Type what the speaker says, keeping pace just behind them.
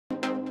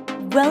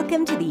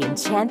Welcome to the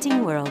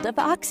enchanting world of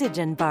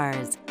oxygen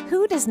bars.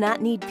 Who does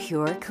not need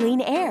pure, clean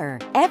air?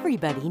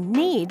 Everybody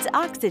needs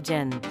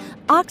oxygen.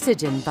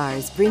 Oxygen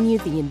bars bring you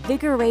the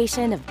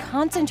invigoration of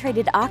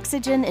concentrated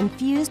oxygen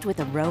infused with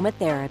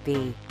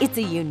aromatherapy. It's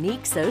a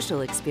unique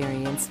social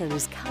experience that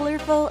is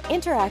colorful,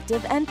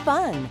 interactive, and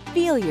fun.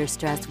 Feel your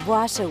stress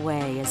wash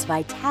away as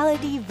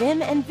vitality,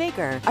 vim, and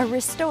vigor are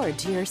restored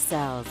to your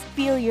cells.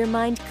 Feel your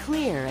mind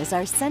clear as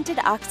our scented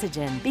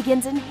oxygen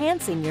begins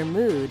enhancing your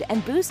mood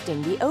and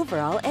boosting the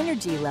overall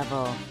energy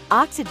level.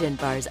 Oxygen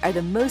bars are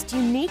the most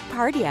unique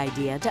party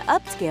idea to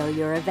upscale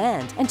your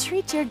event and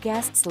treat your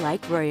guests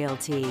like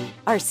royalty.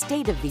 Our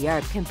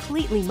state-of-the-art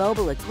completely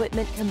mobile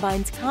equipment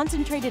combines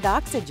concentrated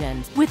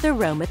oxygen with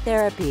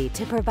aromatherapy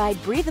to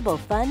provide breathable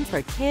fun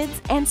for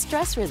kids and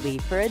stress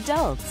relief for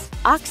adults.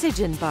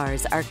 Oxygen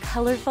bars are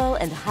colorful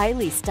and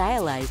highly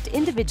stylized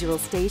individual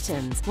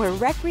stations where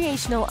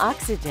recreational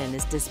oxygen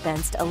is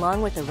dispensed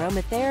along with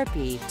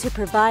aromatherapy to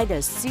provide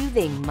a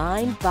soothing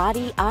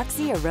mind-body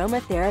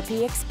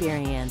oxy-aromatherapy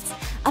experience.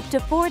 Up to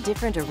 4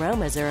 different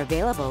aromas are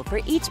available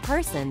for each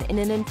person in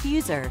an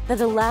infuser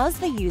that allows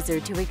the user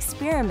to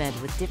experiment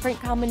with different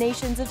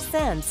combinations of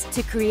scents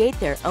to create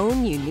their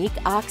own unique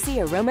oxy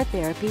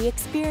aromatherapy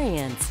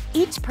experience.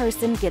 Each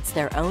person gets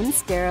their own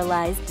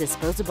sterilized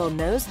disposable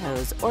nose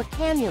hose or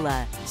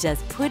cannula.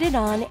 Just put it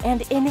on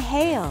and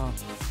inhale.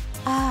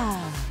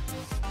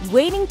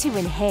 Waiting to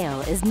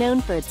Inhale is known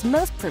for its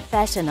most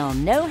professional,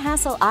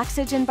 no-hassle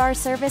oxygen bar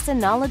service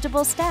and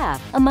knowledgeable staff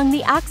among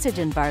the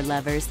oxygen bar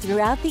lovers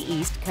throughout the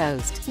East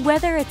Coast.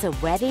 Whether it's a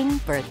wedding,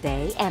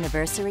 birthday,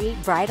 anniversary,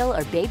 bridal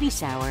or baby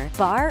shower,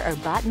 bar or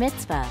bat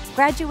mitzvah,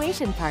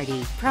 graduation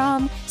party,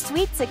 prom,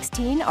 sweet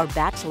 16 or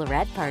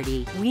bachelorette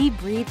party, we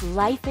breathe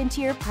life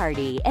into your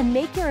party and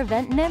make your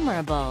event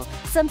memorable,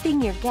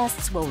 something your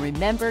guests will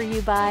remember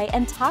you by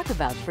and talk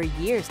about for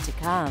years to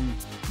come.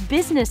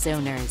 Business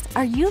owners,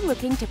 are you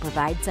looking to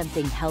provide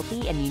something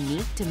healthy and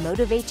unique to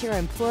motivate your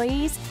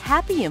employees?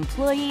 Happy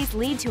employees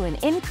lead to an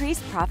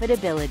increased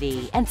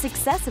profitability and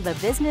success of a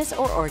business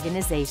or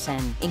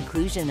organization.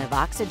 Inclusion of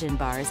oxygen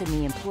bars in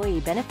the employee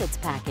benefits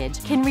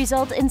package can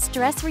result in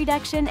stress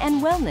reduction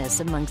and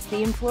wellness amongst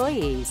the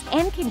employees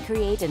and can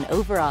create an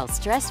overall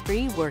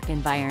stress-free work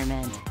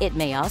environment. It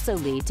may also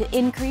lead to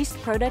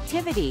increased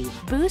productivity,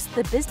 boost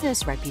the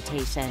business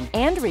reputation,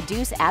 and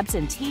reduce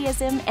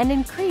absenteeism and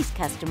increase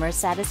customer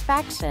satisfaction.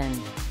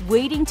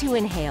 Waiting to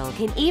Inhale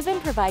can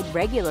even provide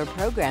regular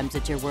programs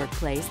at your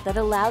workplace that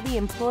allow the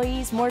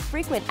employees more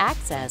frequent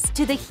access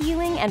to the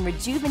healing and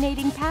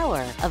rejuvenating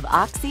power of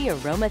oxy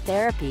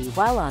aromatherapy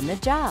while on the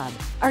job.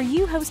 Are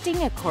you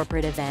hosting a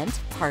corporate event,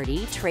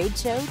 party, trade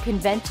show,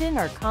 convention,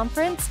 or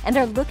conference and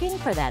are looking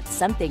for that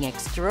something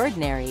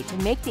extraordinary to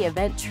make the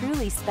event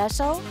truly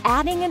special?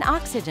 Adding an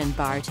oxygen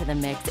bar to the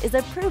mix is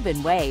a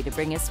proven way to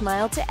bring a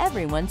smile to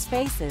everyone's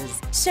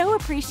faces. Show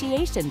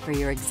appreciation for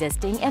your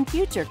existing and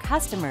future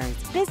customers,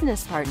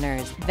 business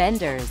partners,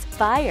 vendors,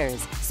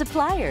 buyers,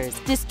 suppliers,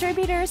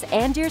 distributors,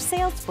 and your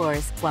sales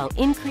force while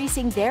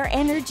increasing their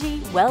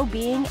energy,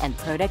 well-being, and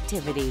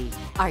productivity.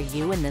 Are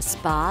you in the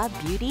spa,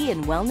 beauty,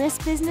 and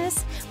wellness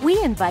business?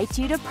 We invite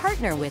you to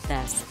partner with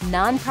us.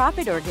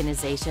 Nonprofit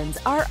organizations,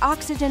 our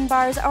oxygen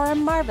bars are a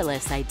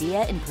marvelous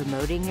idea in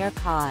promoting your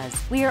cause.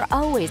 We are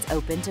always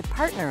open to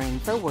partnering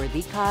for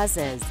worthy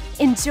causes.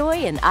 Enjoy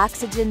an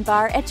oxygen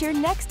bar at your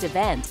next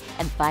event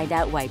and find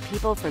out why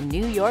people from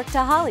New York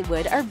to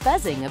Hollywood are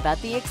buzzing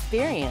about the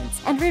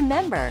experience. And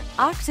remember,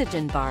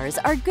 oxygen bars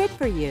are good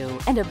for you,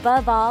 and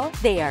above all,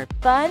 they are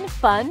fun,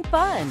 fun,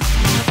 fun.